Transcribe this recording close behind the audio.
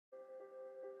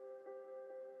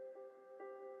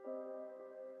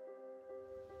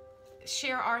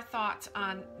share our thoughts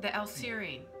on the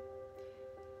L-Serine.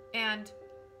 And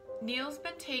Neil's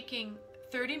been taking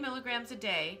 30 milligrams a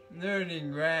day. 30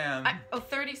 grams.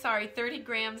 30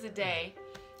 grams a day.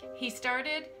 He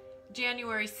started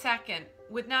January 2nd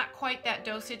with not quite that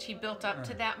dosage. He built up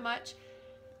to that much.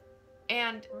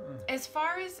 And as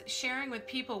far as sharing with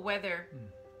people whether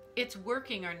it's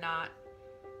working or not,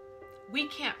 we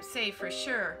can't say for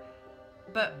sure,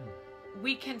 but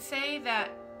we can say that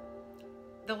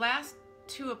the last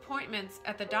 2 appointments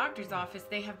at the doctor's office,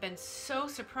 they have been so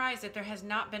surprised that there has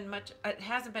not been much, it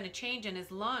hasn't been a change in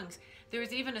his lungs. There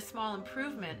was even a small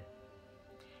improvement.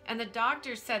 And the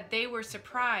doctors said they were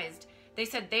surprised. They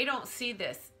said they don't see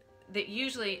this, that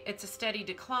usually it's a steady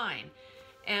decline.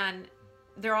 And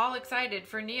they're all excited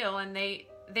for Neil, and they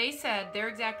said, their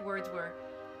exact words were,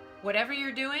 whatever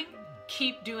you're doing,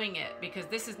 keep doing it, because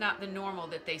this is not the normal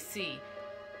that they see.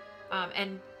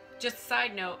 And just a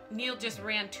side note, Neil just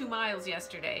ran 2 miles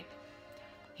yesterday.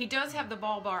 He does have the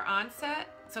bulbar onset,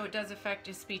 so it does affect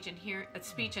his speech and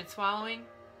swallowing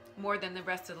more than the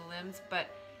rest of the limbs. But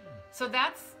so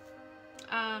that's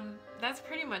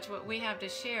pretty much what we have to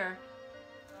share.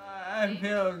 I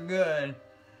feel good.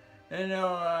 You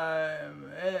know,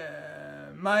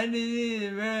 my disease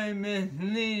is very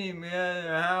misleading because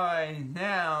of how I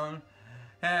sound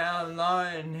and how long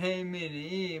it takes me to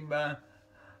eat, but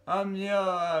I'm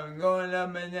still going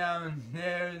up and down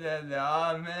stairs at the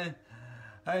office.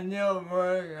 I still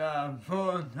work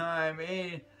full-time,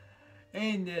 8 to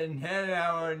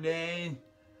 10-hour days.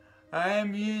 I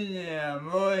am using a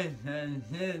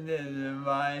voice-assisted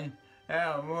device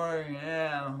at work and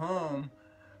at home,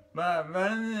 but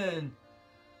running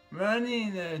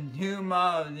the 2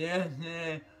 miles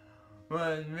yesterday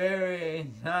was very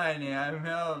exciting. I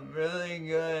felt really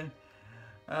good.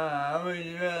 I was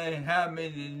really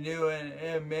happy to do it. It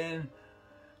had been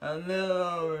a little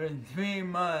over 3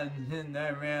 months since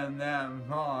I ran that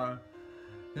far.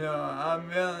 So I'm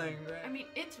feeling great. I mean,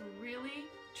 it's really,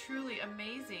 truly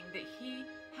amazing that he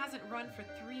hasn't run for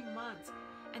 3 months,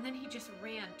 and then he just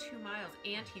ran 2 miles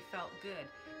and he felt good.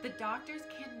 The doctors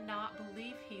cannot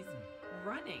believe he's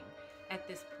running at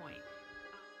this point.